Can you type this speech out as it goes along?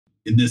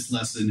In this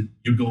lesson,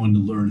 you're going to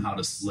learn how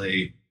to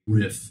slay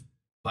Riff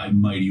by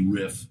Mighty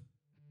Riff,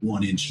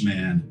 1-Inch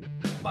Man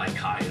by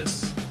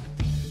Kyuss.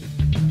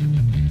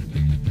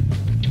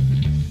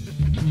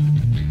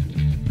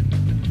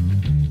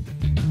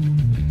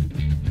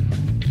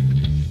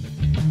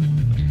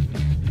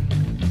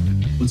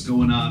 What's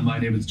going on? My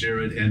name is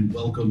Jered, and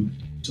welcome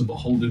to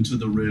Beholden to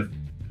the Riff,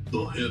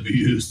 the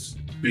heaviest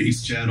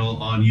bass channel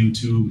on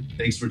YouTube.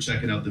 Thanks for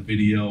checking out the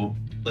video.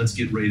 Let's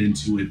get right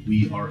into it.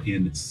 We are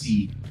in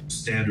C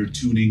standard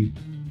tuning,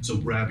 so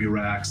grab your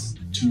axe,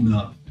 tune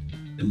up,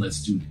 and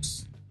let's do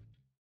this.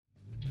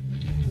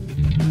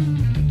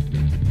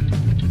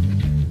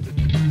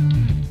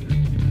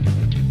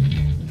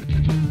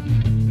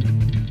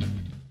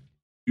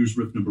 Here's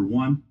riff number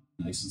 1,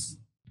 nice and slow.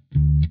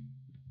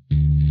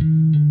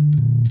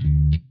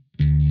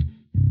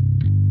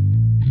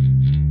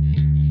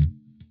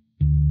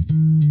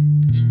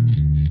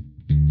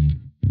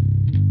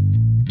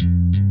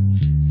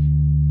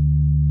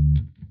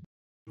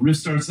 The riff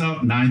starts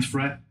out 9th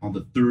fret on the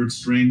 3rd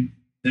string,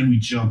 then we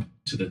jump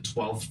to the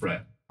 12th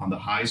fret on the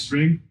high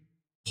string,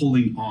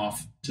 pulling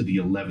off to the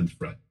 11th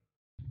fret.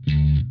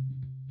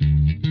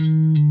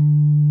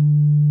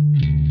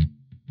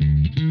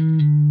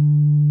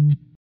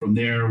 From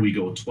there, we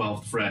go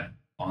 12th fret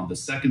on the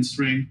 2nd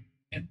string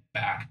and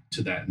back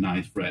to that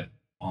 9th fret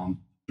on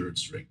the 3rd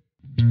string.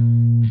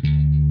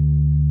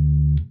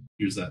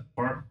 Here's that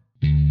part.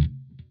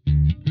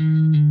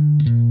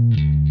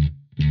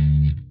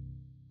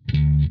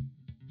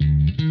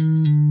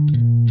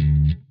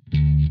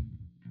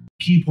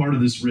 Key part of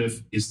this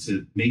riff is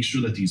to make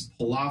sure that these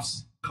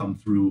pull-offs come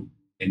through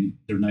and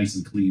they're nice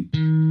and clean.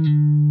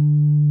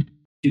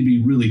 It can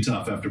be really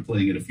tough after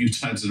playing it a few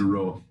times in a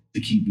row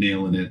to keep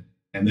nailing it,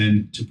 and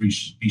then to be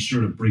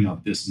sure to bring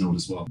out this note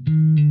as well.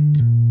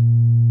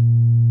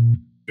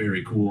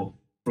 Very cool.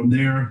 From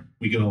there,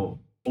 we go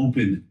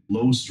open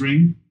low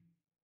string,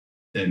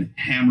 then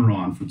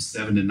hammer-on from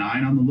 7 to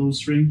 9 on the low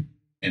string,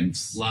 and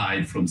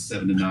slide from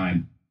 7 to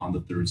 9 on the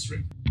 3rd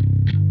string.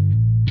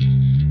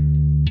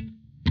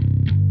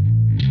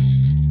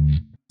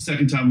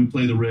 Second time we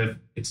play the riff,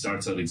 it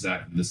starts out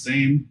exactly the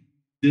same.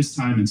 This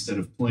time, instead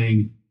of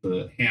playing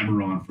the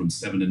hammer-on from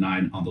 7 to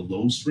 9 on the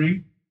low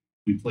string,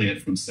 we play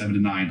it from 7 to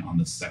 9 on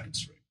the 2nd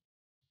string.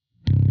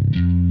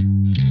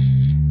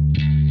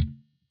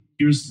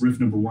 Here's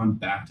riff number 1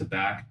 back to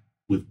back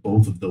with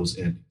both of those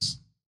endings.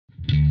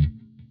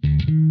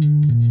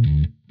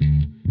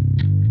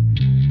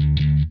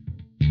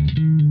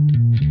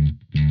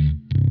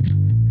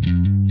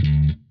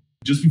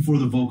 Just before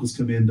the vocals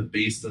come in, the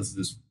bass does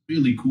this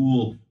really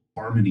cool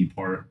harmony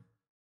part.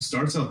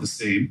 Starts out the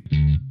same.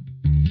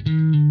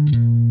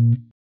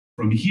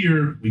 From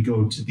here, we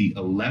go to the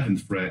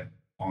 11th fret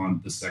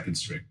on the 2nd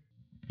string.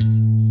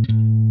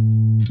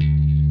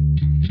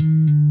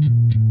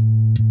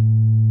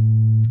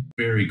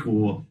 Very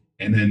cool.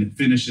 And then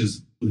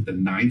finishes with the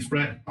 9th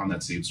fret on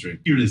that same string.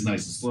 Here it is,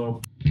 nice and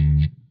slow.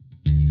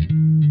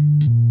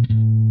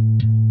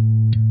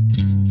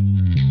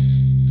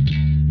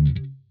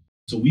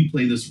 So we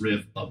play this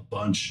riff a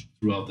bunch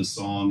throughout the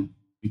song.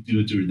 We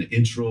do it during the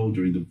intro,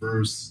 during the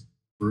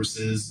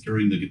verses,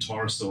 during the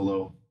guitar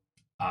solo.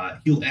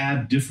 He'll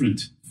add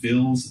different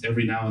fills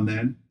every now and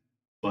then,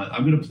 but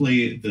I'm going to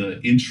play the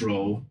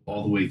intro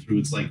all the way through.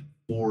 It's like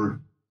 4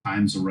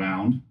 times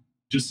around,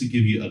 just to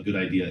give you a good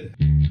idea.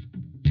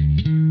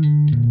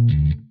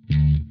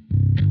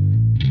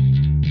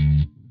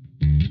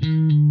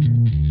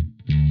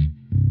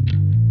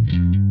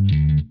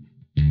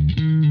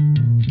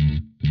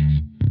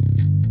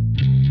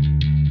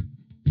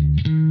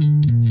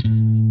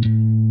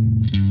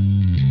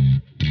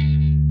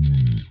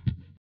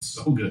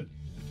 So good.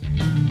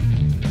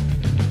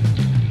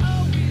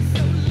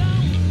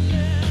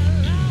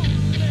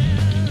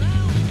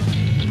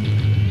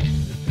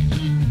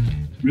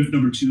 Riff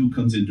number 2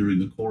 comes in during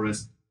the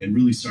chorus and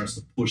really starts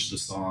to push the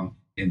song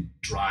and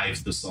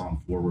drives the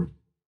song forward.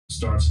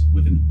 Starts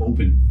with an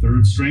open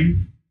 3rd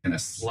string and a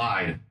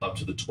slide up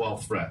to the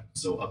 12th fret,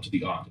 so up to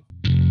the octave.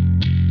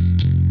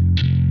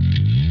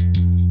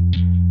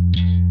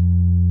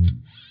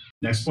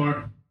 Next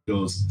part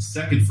goes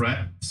 2nd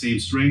fret, same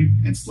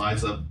string, and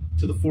slides up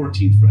to the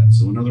 14th fret,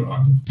 so another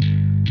octave.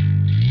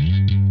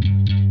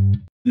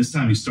 This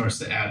time he starts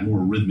to add more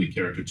rhythmic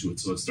character to it,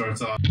 so it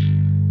starts off.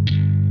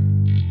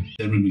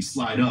 Then when we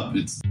slide up,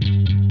 it's.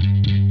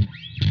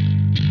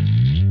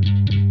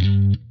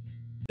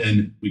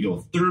 Then we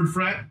go 3rd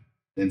fret,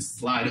 then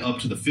slide up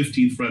to the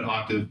 15th fret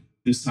octave,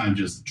 this time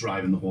just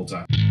driving the whole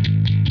time.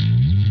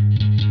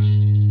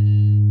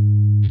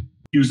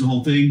 Here's the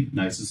whole thing,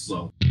 nice and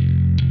slow.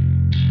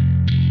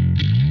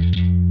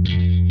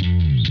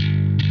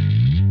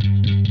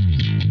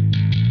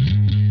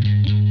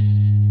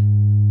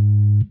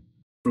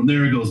 From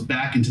there, it goes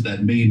back into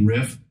that main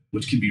riff,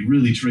 which can be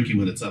really tricky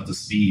when it's up to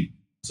speed.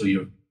 So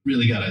you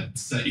really got to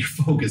set your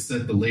focus,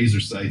 set the laser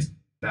sights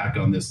back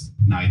on this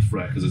 9th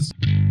fret, because it's.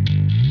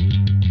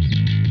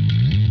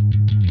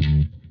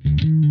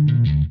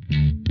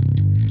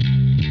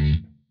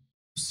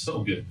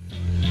 So good.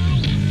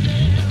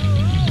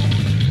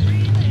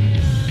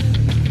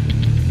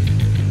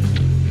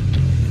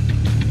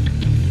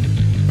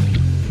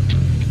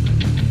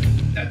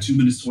 2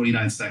 minutes,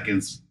 29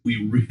 seconds,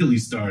 we really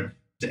start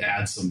to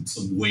add some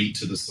weight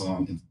to the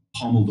song and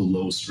pummel the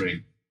low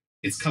string.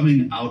 It's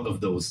coming out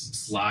of those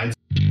slides.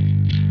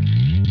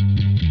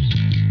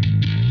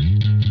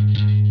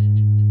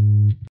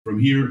 From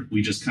here,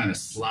 we just kind of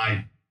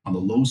slide on the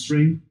low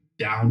string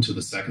down to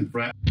the 2nd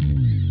fret.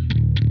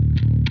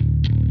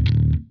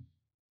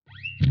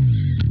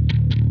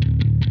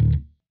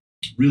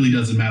 Really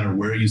doesn't matter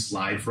where you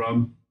slide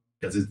from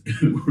because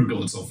we're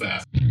going so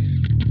fast.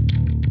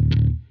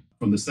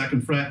 From the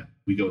 2nd fret,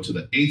 we go to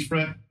the 8th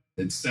fret,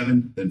 then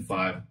 7, then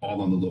 5,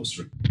 all on the low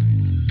string.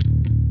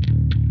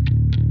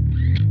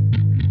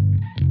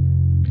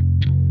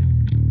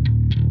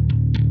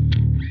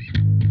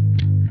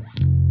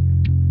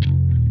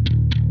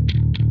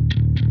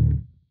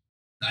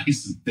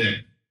 Nice and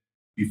thick.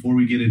 Before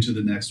we get into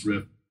the next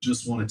riff,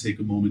 just want to take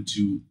a moment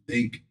to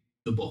thank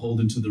the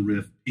Beholden to the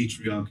Riff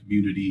Patreon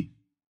community.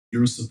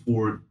 Your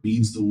support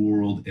means the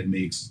world and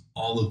makes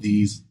all of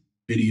these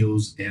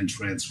videos and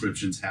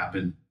transcriptions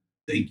happen.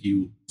 Thank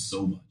you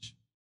so much.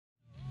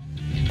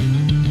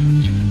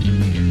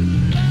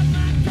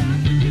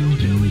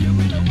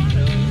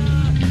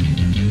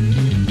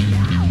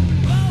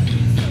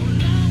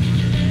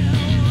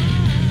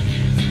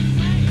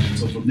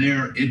 So from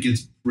there, it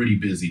gets pretty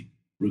busy.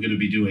 We're going to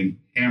be doing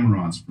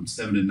Hammer-Ons from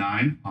 7 to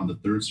 9 on the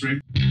 3rd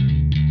string.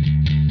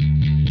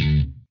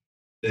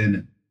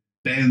 Then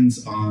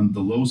bends on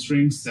the low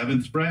string,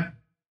 7th fret,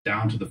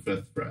 down to the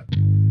 5th fret.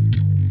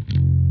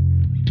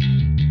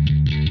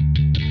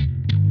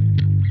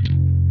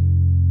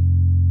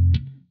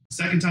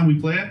 Second time we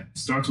play it,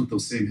 starts with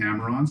those same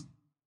Hammer-Ons.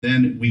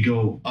 Then we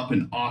go up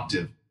an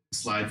octave,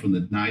 slide from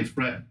the 9th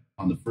fret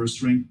on the 1st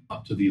string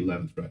up to the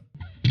 11th fret.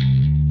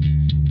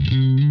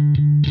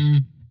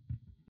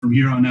 From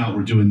here on out,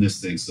 we're doing this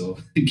thing, so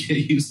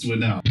get used to it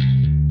now.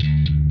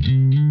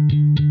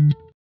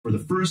 For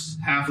the first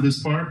half of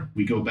this part,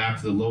 we go back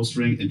to the low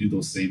string and do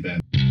those same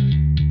bends.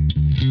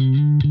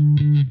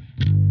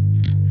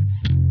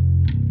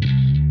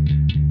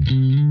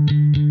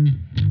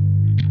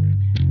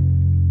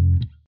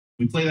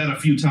 We play that a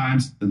few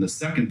times, then the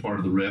second part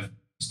of the riff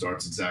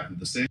starts exactly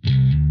the same.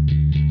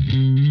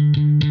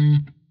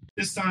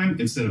 This time,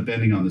 instead of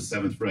bending on the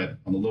 7th fret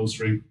on the low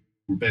string,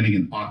 we're bending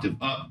an octave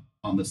up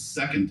on the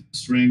 2nd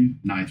string,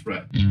 9th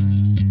fret.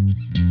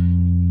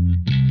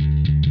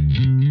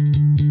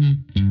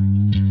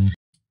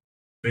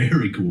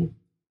 Very cool.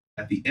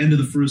 At the end of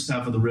the first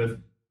half of the riff,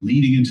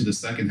 leading into the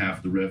second half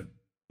of the riff,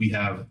 we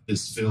have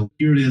this fill.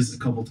 Here it is a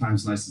couple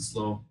times nice and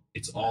slow.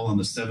 It's all on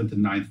the 7th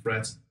and 9th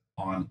frets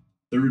on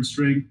 3rd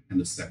string and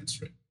the 2nd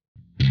string.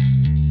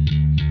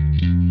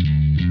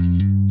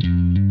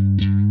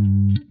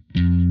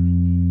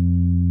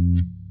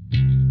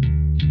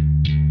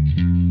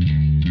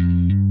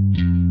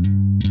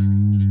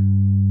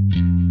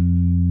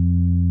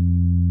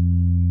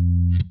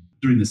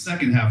 During the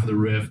second half of the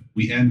riff,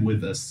 we end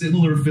with a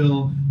similar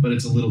fill, but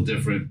it's a little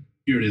different.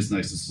 Here it is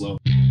nice and slow.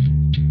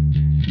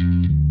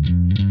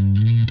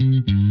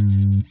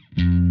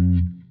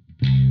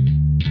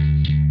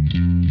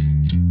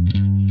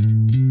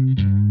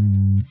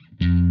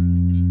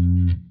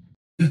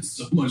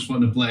 So much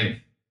fun to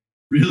play.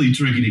 Really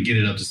tricky to get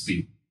it up to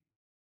speed.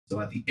 So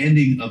at the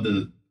ending of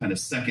the kind of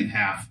second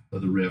half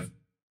of the riff,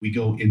 we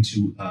go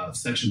into a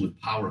section with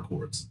power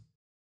chords.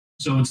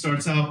 So it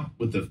starts out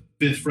with the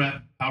 5th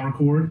fret power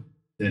chord,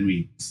 then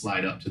we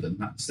slide up to the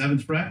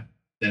 7th fret,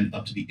 then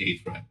up to the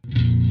 8th fret.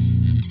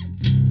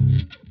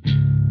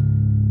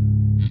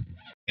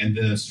 And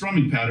the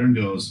strumming pattern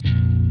goes.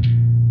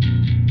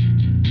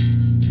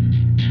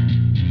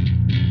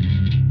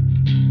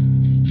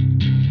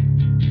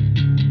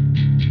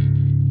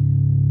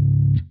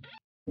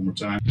 One more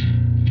time.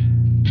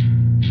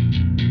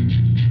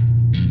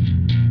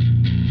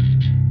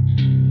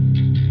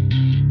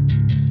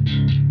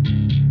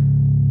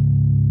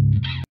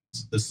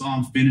 The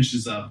song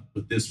finishes up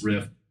with this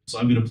riff, so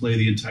I'm going to play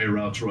the entire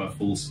outro at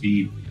full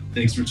speed.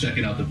 Thanks for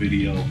checking out the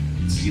video.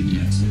 See you in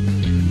the next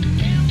one.